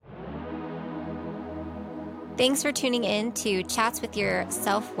Thanks for tuning in to Chats with Your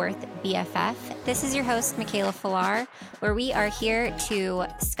Self-Worth BFF. This is your host, Michaela Falar, where we are here to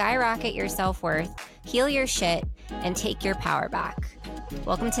skyrocket your self-worth, heal your shit, and take your power back.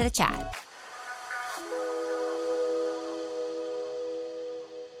 Welcome to the chat.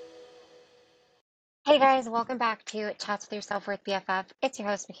 Hey guys, welcome back to Chats with Your Self-Worth BFF. It's your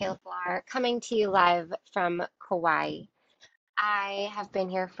host, Michaela Falar, coming to you live from Kauai. I have been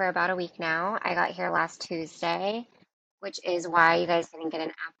here for about a week now. I got here last Tuesday, which is why you guys didn't get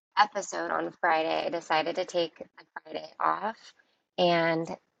an episode on Friday. I decided to take the Friday off and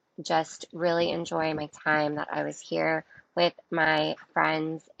just really enjoy my time that I was here with my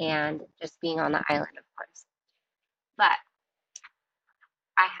friends and just being on the island, of course. But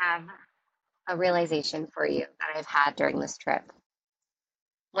I have a realization for you that I've had during this trip.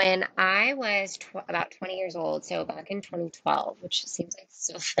 When I was about 20 years old, so back in 2012, which seems like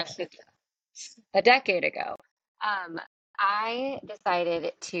so long ago, a decade ago, um, I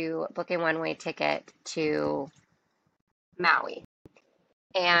decided to book a one-way ticket to Maui.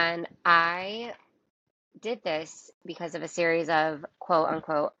 And I did this because of a series of quote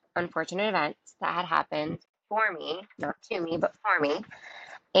unquote unfortunate events that had happened for me, not to me, but for me.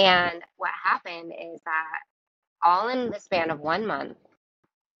 And what happened is that all in the span of 1 month,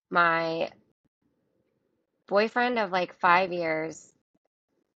 my boyfriend of like 5 years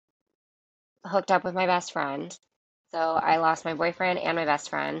hooked up with my best friend. So I lost my boyfriend and my best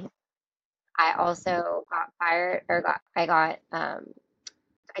friend. I also got fired or I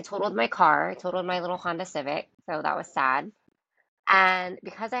totaled my car. I totaled my little Honda Civic, so that was sad. And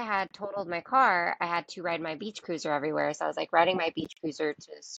because I had totaled my car, I had to ride my beach cruiser everywhere. So I was like riding my beach cruiser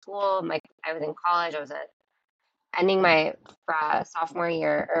to school. I was in college. I was ending my sophomore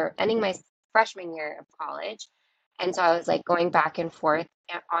year or ending my freshman year of college. And so I was like going back and forth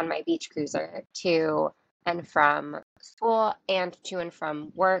on my beach cruiser to and from school and to and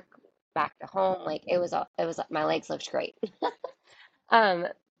from work back to home. Like it was my legs looked great. Um,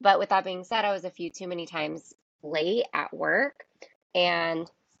 but with that being said, I was a few too many times late at work and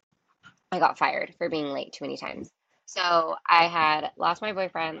I got fired for being late too many times. So I had lost my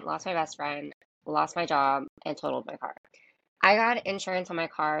boyfriend, lost my best friend, lost my job, and totaled my car. I got insurance on my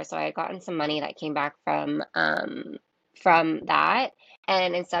car, so I had gotten some money that came back from that.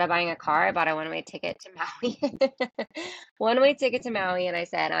 And instead of buying a car, I bought a one-way ticket to Maui. One-way ticket to Maui, and I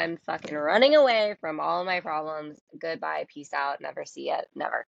said, I'm fucking running away from all my problems. Goodbye, peace out, never see it,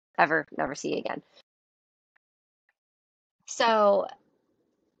 never, ever, never see you again. So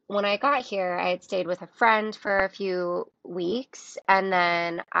when I got here, I had stayed with a friend for a few weeks, and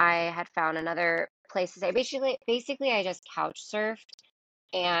then I had found another place to stay. Basically, I just couch surfed.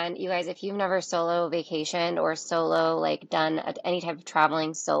 And you guys, if you've never solo vacationed or solo like done any type of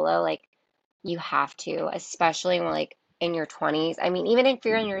traveling solo, like you have to, especially when like in your 20s. I mean, even if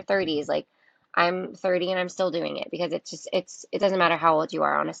you're in your 30s, like I'm 30 and I'm still doing it because it doesn't matter how old you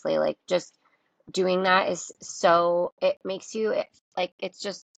are, honestly. Like just doing that is so it makes you like it's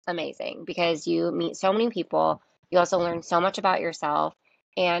just amazing because you meet so many people. You also learn so much about yourself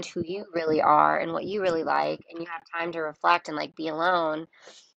and who you really are and what you really like, and you have time to reflect and like be alone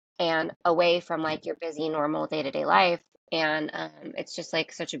and away from like your busy normal day-to-day life. And it's just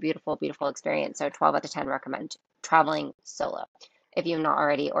like such a beautiful, beautiful experience. So 12 out of 10 recommend traveling solo if you've not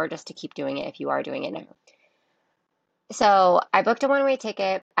already, or just to keep doing it if you are doing it now. So I booked a one-way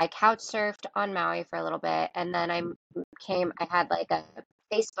ticket. I couch surfed on Maui for a little bit, and then I had like a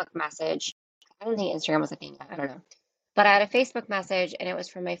Facebook message. I don't think Instagram was a thing yet. I don't know. But I had a Facebook message, and it was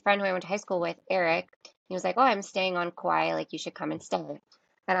from my friend who I went to high school with, Eric. He was like, "Oh, I'm staying on Kauai. Like, you should come and stay."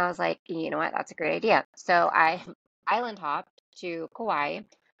 And I was like, "You know what? That's a great idea." So I island hopped to Kauai,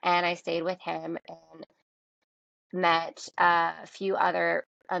 and I stayed with him and met a few other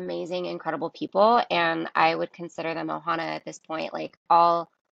amazing, incredible people, and I would consider them Ohana at this point. Like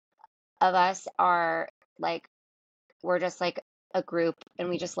all of us are like we're just like a group, and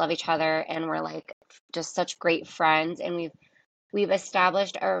we just love each other, and we're like just such great friends, and we've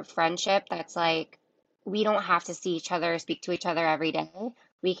established a friendship that's like we don't have to see each other, speak to each other every day.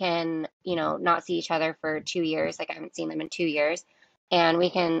 We can, not see each other for 2 years. Like I haven't seen them in 2 years. And we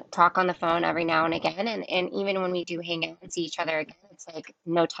can talk on the phone every now and again. And even when we do hang out and see each other again, it's like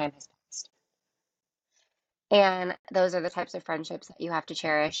no time has passed. And those are the types of friendships that you have to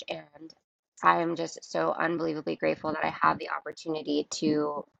cherish. And I'm just so unbelievably grateful that I have the opportunity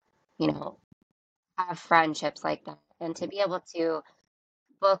to, you know, have friendships like that and to be able to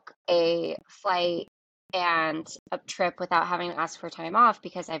book a flight and a trip without having to ask for time off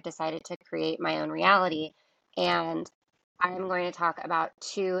because I've decided to create my own reality. And I'm going to talk about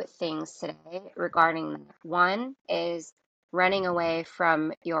two things today regarding that. One is running away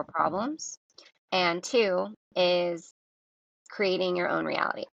from your problems, and two is creating your own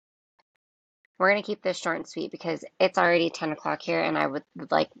reality. We're going to keep this short and sweet because it's already 10 o'clock here and I would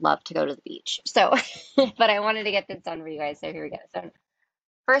like love to go to the beach. So, but I wanted to get this done for you guys. So here we go. So,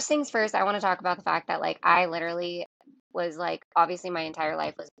 first things first, I want to talk about the fact that like I literally was like, obviously my entire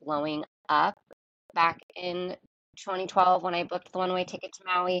life was blowing up back in 2012 when I booked the one-way ticket to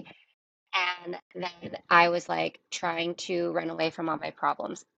Maui. And then I was like trying to run away from all my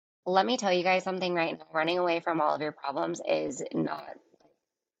problems. Let me tell you guys something right now. Running away from all of your problems is not,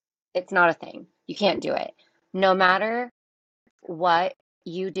 it's not a thing. You can't do it. No matter what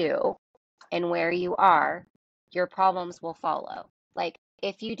you do and where you are, your problems will follow. Like,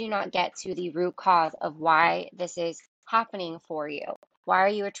 if you do not get to the root cause of why this is happening for you, why are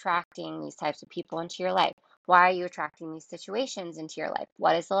you attracting these types of people into your life? Why are you attracting these situations into your life?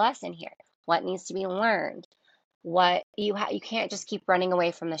 What is the lesson here? What needs to be learned? What you can't just keep running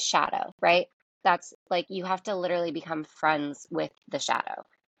away from the shadow, right? That's like you have to literally become friends with the shadow.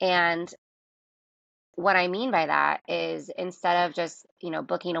 And what I mean by that is instead of just,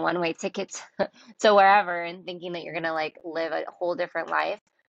 booking a one-way ticket to wherever and thinking that you're gonna like live a whole different life,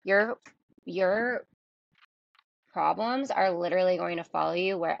 your your problems are literally going to follow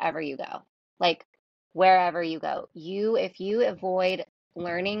you wherever you go. Like wherever you go. If you avoid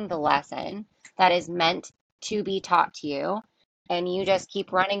learning the lesson that is meant to be taught to you and you just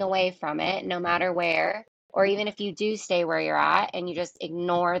keep running away from it no matter where, or even if you do stay where you're at and you just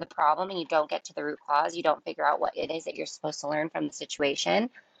ignore the problem and you don't get to the root cause, you don't figure out what it is that you're supposed to learn from the situation,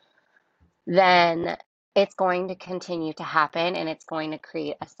 then it's going to continue to happen and it's going to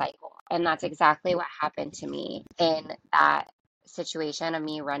create a cycle. And that's exactly what happened to me in that situation of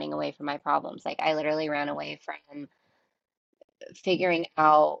me running away from my problems. Like I literally ran away from figuring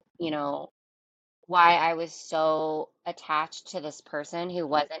out, why I was so attached to this person who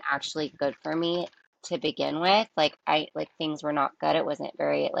wasn't actually good for me to begin with. Like things were not good. It wasn't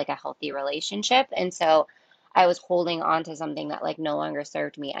very like a healthy relationship. And so I was holding on to something that like no longer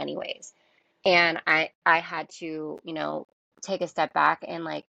served me anyways. And I had to, take a step back and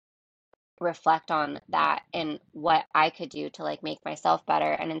like reflect on that and what I could do to like make myself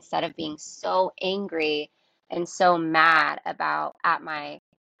better. And instead of being so angry and so mad about at my,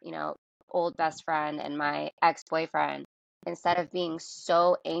 you know, old best friend and my ex-boyfriend, instead of being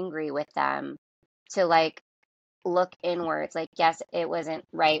so angry with them, to like look inwards, like, yes, it wasn't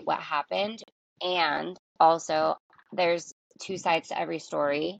right what happened. And also, there's two sides to every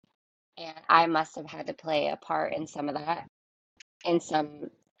story. And I must have had to play a part in some of that in some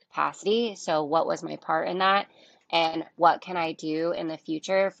capacity. So, what was my part in that? And what can I do in the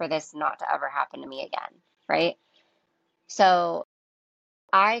future for this not to ever happen to me again? Right. So,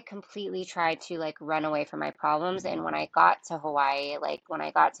 I completely tried to like run away from my problems. And when I got to Hawaii, like when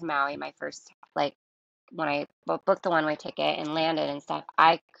I got to Maui, my first, like when I booked the one-way ticket and landed and stuff,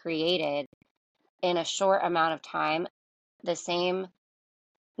 I created in a short amount of time the same,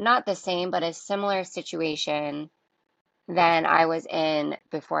 not the same, but a similar situation than I was in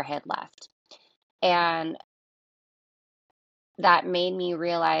before I had left. And that made me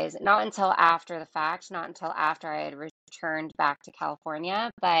realize, not until after the fact, not until after I had returned back to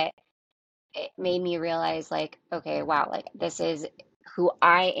California, but it made me realize, like, okay, wow, like this is who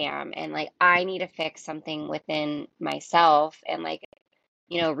I am. And like, I need to fix something within myself and like,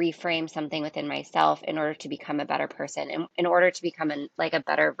 reframe something within myself in order to become a better person and in order to become like a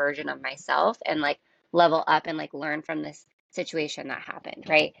better version of myself and like level up and like learn from this situation that happened,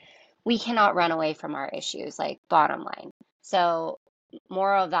 right? We cannot run away from our issues, like bottom line. So,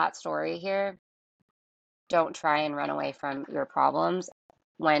 moral of that story here, don't try and run away from your problems.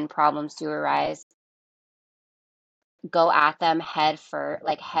 When problems do arise, go at them head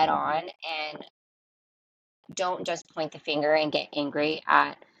on, and don't just point the finger and get angry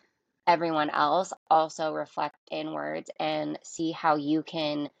at everyone else. Also reflect inwards and see how you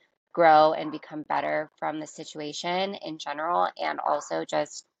can grow and become better from the situation in general, and also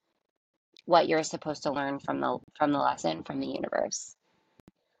just what you're supposed to learn from the lesson from the universe.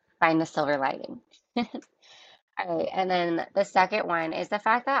 Find the silver lining. All right, and then the second one is the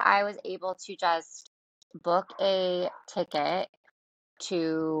fact that I was able to just book a ticket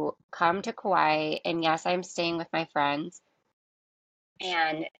to come to Kauai. And yes, I'm staying with my friends.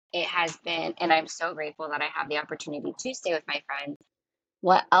 And it has been, and I'm so grateful that I have the opportunity to stay with my friends.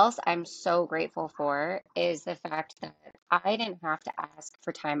 What else I'm so grateful for is the fact that I didn't have to ask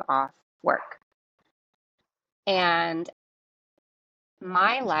for time off work. And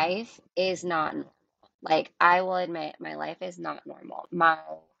my life is not normal. Like, I will admit my life is not normal. My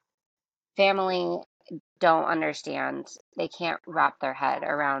family don't understand. They can't wrap their head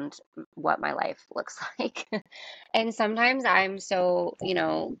around what my life looks like. And sometimes I'm so,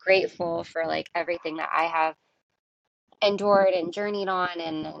 grateful for like everything that I have endured and journeyed on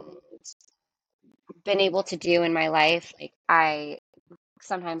and been able to do in my life. Like, I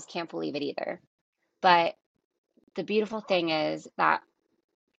sometimes can't believe it either. But the beautiful thing is that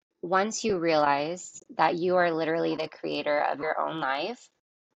once you realize that you are literally the creator of your own life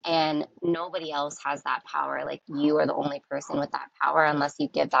and nobody else has that power, like you are the only person with that power unless you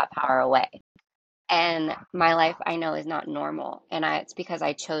give that power away. And my life, I know, is not normal. And it's because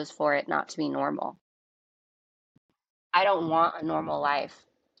I chose for it not to be normal. I don't want a normal life.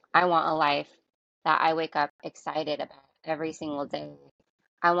 I want a life that I wake up excited about every single day.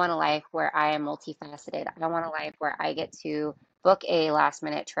 I want a life where I am multifaceted. I want a life where I get to book a last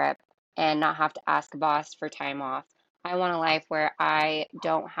minute trip and not have to ask the boss for time off. I want a life where I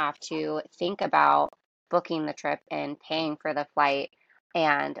don't have to think about booking the trip and paying for the flight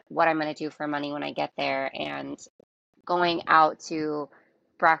and what I'm going to do for money when I get there and going out to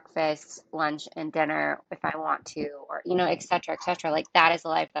breakfast, lunch, and dinner if I want to, or, et cetera, et cetera. Like that is the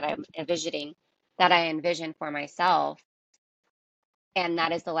life that I'm envisioning, that I envision for myself. And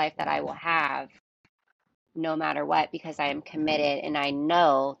that is the life that I will have no matter what, because I am committed and I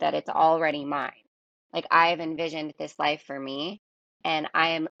know that it's already mine. Like I've envisioned this life for me and I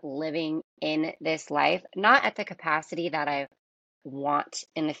am living in this life, not at the capacity that I want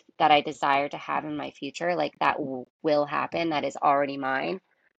and that I desire to have in my future. Like that will happen. That is already mine.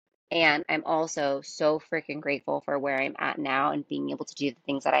 And I'm also so freaking grateful for where I'm at now and being able to do the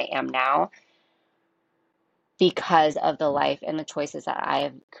things that I am now because of the life and the choices that I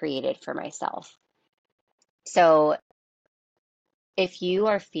have created for myself. So if you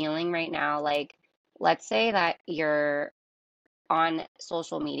are feeling right now, like, let's say that you're on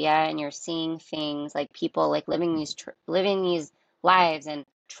social media and you're seeing things like people like living these lives and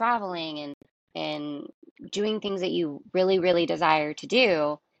traveling and doing things that you really really desire to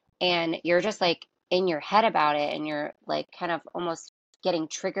do and you're just like in your head about it and you're like kind of almost getting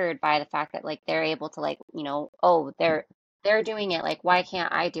triggered by the fact that like they're able to like oh they're doing it, like why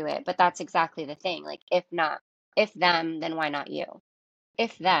can't I do it? But that's exactly the thing, like if them, then why not you?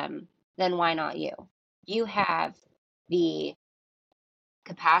 If them, then why not you? You have the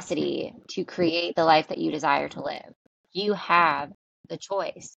capacity to create the life that you desire to live. You have the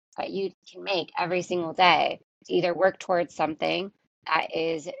choice that you can make every single day to either work towards something that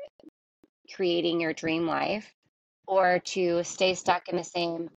is creating your dream life or to stay stuck in the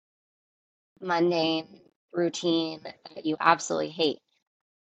same mundane routine that you absolutely hate.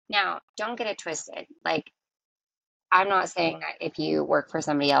 Now, don't get it twisted. Like, I'm not saying that if you work for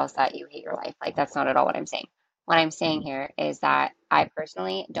somebody else that you hate your life. Like, that's not at all what I'm saying. What I'm saying here is that I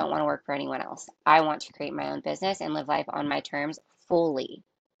personally don't want to work for anyone else. I want to create my own business and live life on my terms fully,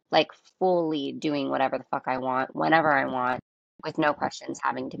 like fully doing whatever the fuck I want, whenever I want, with no questions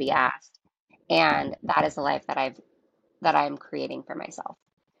having to be asked. And that is the life that I'm creating for myself.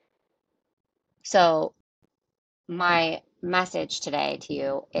 So, my message today to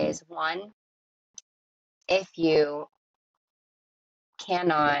you is one, if you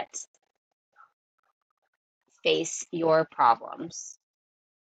cannot face your problems,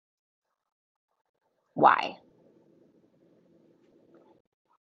 why?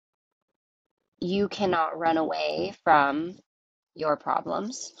 You cannot run away from your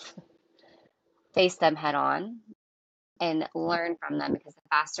problems. Face them head on and learn from them, because the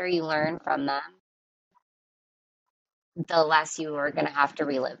faster you learn from them, the less you are going to have to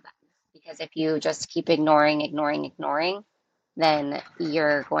relive them. Because if you just keep ignoring, then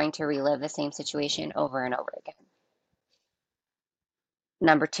you're going to relive the same situation over and over again.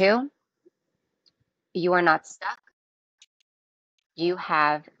 Number two, you are not stuck. You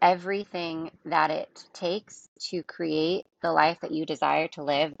have everything that it takes to create the life that you desire to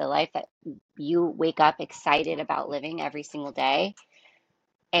live, the life that you wake up excited about living every single day.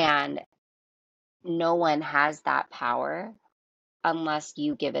 And no one has that power unless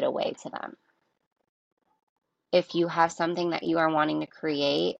you give it away to them. If you have something that you are wanting to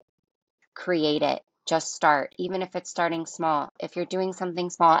create it. Just start, even if it's starting small. If you're doing something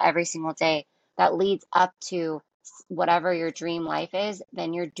small every single day that leads up to whatever your dream life is,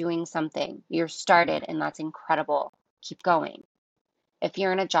 then you're doing something. You're started, and that's incredible. Keep going. If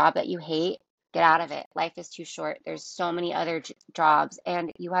you're in a job that you hate, get out of it. Life is too short. There's so many other jobs,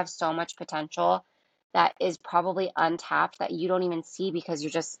 and you have so much potential that is probably untapped that you don't even see because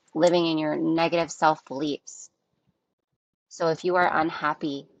you're just living in your negative self beliefs. So if you are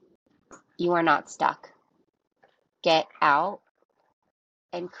unhappy, You are not stuck. Get out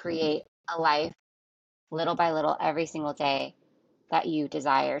and create a life little by little every single day that you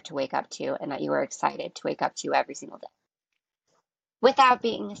desire to wake up to and that you are excited to wake up to every single day. With that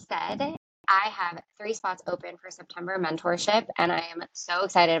being said, I have 3 spots open for September mentorship, and I am so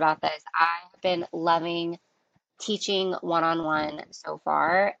excited about this. I have been loving teaching one-on-one so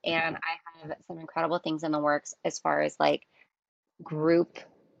far, and I have some incredible things in the works as far as like group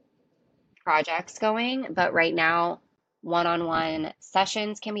projects going. But right now, one-on-one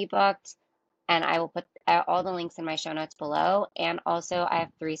sessions can be booked, and I will put all the links in my show notes below. And also, I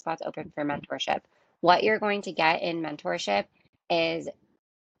have 3 spots open for mentorship. What you're going to get in mentorship is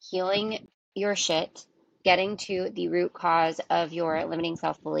healing your shit, getting to the root cause of your limiting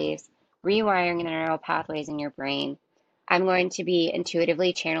self beliefs, rewiring the neural pathways in your brain. I'm going to be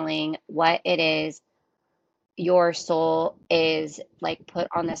intuitively channeling what it is your soul is like put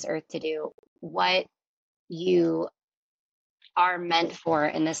on this earth to do, what you are meant for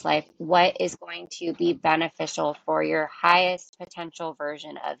in this life, what is going to be beneficial for your highest potential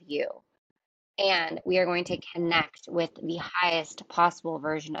version of you. And we are going to connect with the highest possible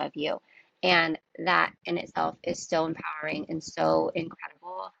version of you. And that in itself is so empowering and so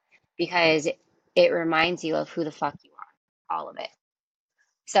incredible because it reminds you of who the fuck you are, all of it.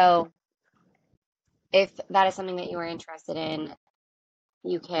 So if that is something that you are interested in,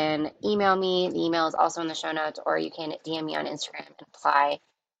 you can email me. The email is also in the show notes, or you can DM me on Instagram and apply.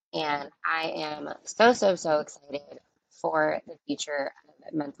 And I am so, so, so excited for the future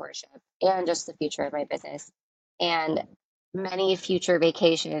of mentorship and just the future of my business and many future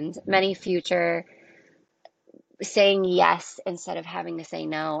vacations, many future saying yes instead of having to say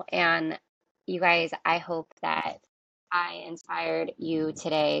no. And you guys, I hope that I inspired you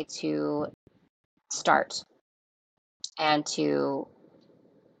today to start and to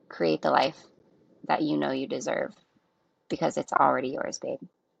create the life that you know you deserve because it's already yours, babe.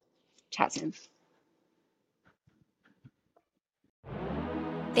 Chat soon.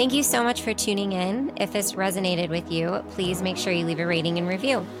 Thank you so much for tuning in. If this resonated with you, please make sure you leave a rating and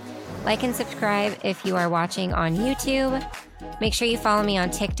review. Like and subscribe if you are watching on YouTube. Make sure you follow me on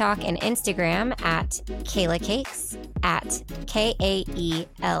TikTok and Instagram at Kayla Cakes, at KAELA_CAKES.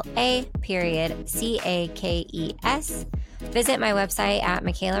 Visit my website at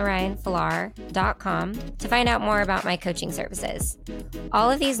MichaelaRyanFalar.com to find out more about my coaching services. All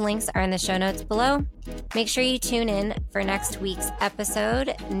of these links are in the show notes below. Make sure you tune in for next week's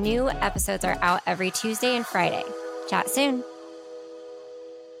episode. New episodes are out every Tuesday and Friday. Chat soon.